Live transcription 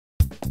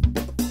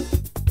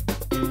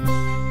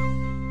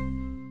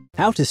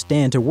How to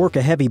stand to work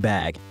a heavy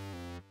bag.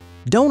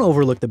 Don't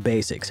overlook the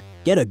basics.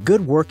 Get a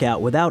good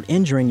workout without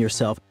injuring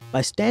yourself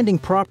by standing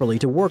properly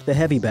to work the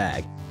heavy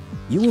bag.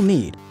 You will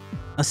need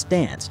a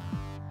stance,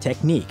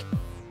 technique,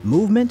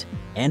 movement,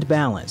 and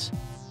balance.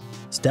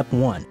 Step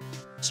 1.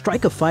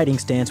 Strike a fighting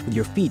stance with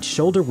your feet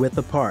shoulder-width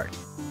apart.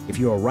 If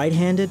you are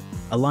right-handed,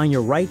 align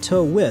your right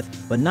toe with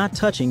but not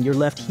touching your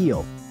left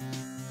heel.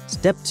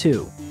 Step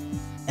 2.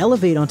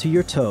 Elevate onto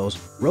your toes,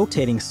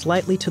 rotating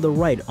slightly to the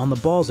right on the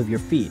balls of your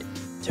feet,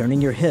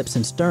 turning your hips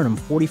and sternum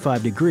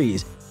 45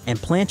 degrees,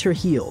 and plant your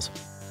heels.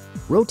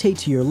 Rotate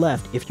to your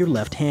left if you're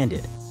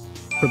left-handed.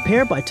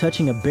 Prepare by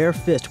touching a bare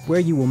fist where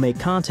you will make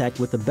contact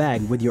with the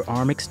bag with your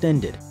arm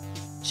extended.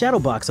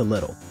 Shadowbox a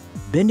little,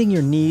 bending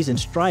your knees and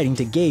striding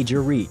to gauge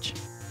your reach.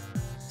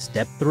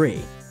 Step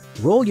 3.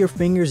 Roll your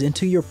fingers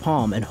into your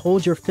palm and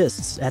hold your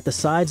fists at the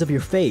sides of your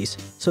face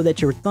so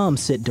that your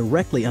thumbs sit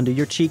directly under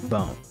your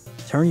cheekbone.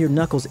 Turn your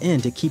knuckles in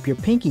to keep your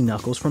pinky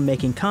knuckles from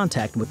making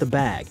contact with the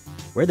bag,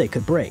 where they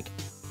could break.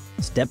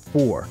 Step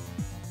 4.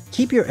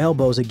 Keep your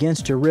elbows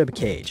against your rib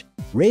cage.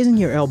 Raising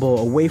your elbow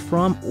away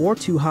from or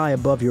too high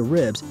above your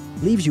ribs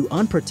leaves you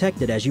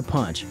unprotected as you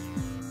punch.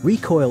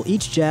 Recoil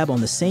each jab on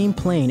the same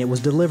plane it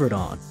was delivered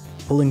on,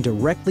 pulling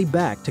directly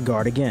back to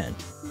guard again.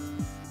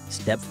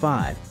 Step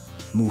 5.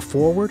 Move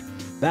forward,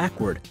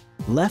 backward,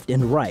 left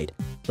and right,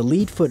 the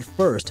lead foot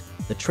first,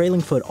 the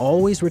trailing foot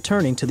always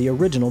returning to the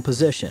original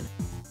position.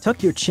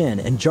 Tuck your chin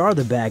and jar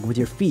the bag with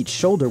your feet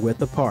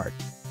shoulder-width apart.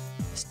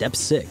 Step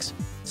 6.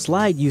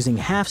 Slide using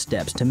half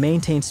steps to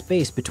maintain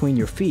space between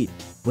your feet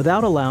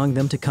without allowing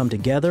them to come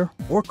together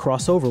or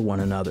cross over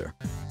one another.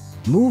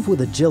 Move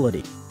with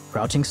agility,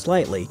 crouching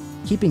slightly,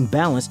 keeping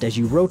balanced as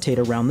you rotate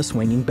around the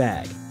swinging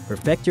bag.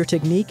 Perfect your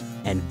technique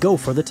and go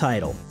for the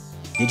title.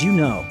 Did you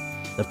know?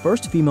 The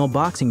first female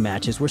boxing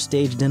matches were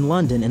staged in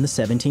London in the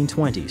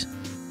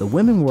 1720s. The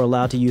women were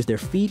allowed to use their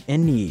feet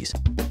and knees.